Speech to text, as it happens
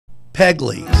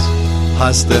Pegli's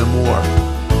Pasta and More.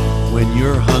 When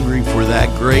you're hungry for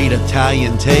that great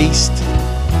Italian taste,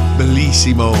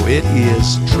 bellissimo, it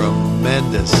is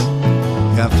tremendous.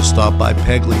 You have to stop by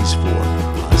Pegli's for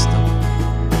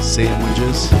pasta,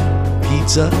 sandwiches,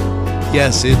 pizza.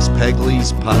 Yes, it's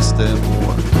Pegli's Pasta and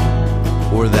More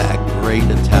for that great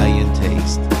Italian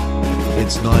taste.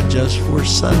 It's not just for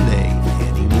Sunday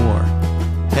anymore.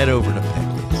 Head over to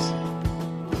Pegli's.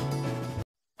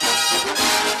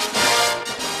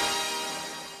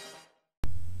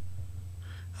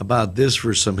 About this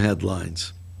for some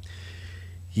headlines.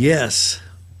 Yes,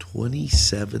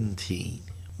 2017.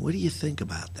 What do you think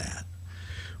about that?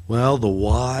 Well, the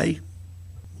Y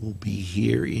will be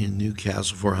here in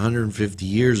Newcastle for 150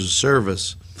 years of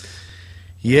service.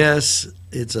 Yes,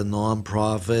 it's a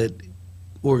nonprofit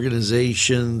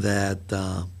organization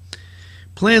that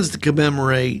plans to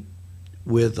commemorate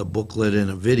with a booklet and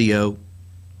a video.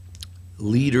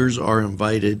 Leaders are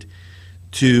invited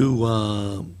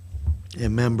to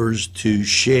and members to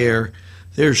share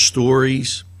their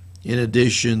stories in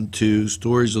addition to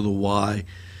stories of the Y.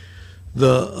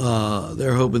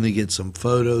 They're hoping to get some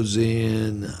photos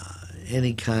in,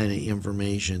 any kind of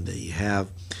information that you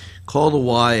have. Call the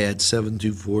Y at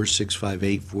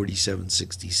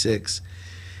 724-658-4766,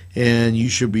 and you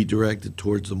should be directed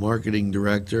towards the marketing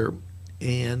director.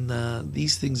 And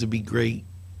these things would be great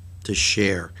to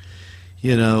share.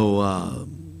 You know,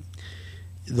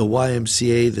 the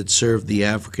YMCA that served the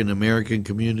African American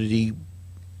community,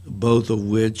 both of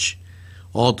which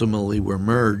ultimately were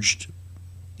merged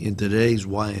in today's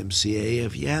YMCA.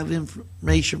 If you have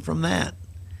information from that,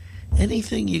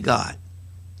 anything you got,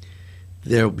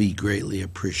 they'll be greatly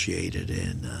appreciated.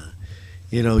 And,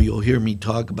 you know, you'll hear me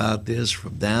talk about this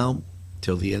from now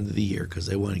till the end of the year because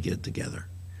they want to get together.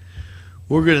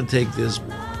 We're going to take this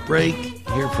break,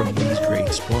 hear from these great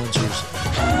sponsors.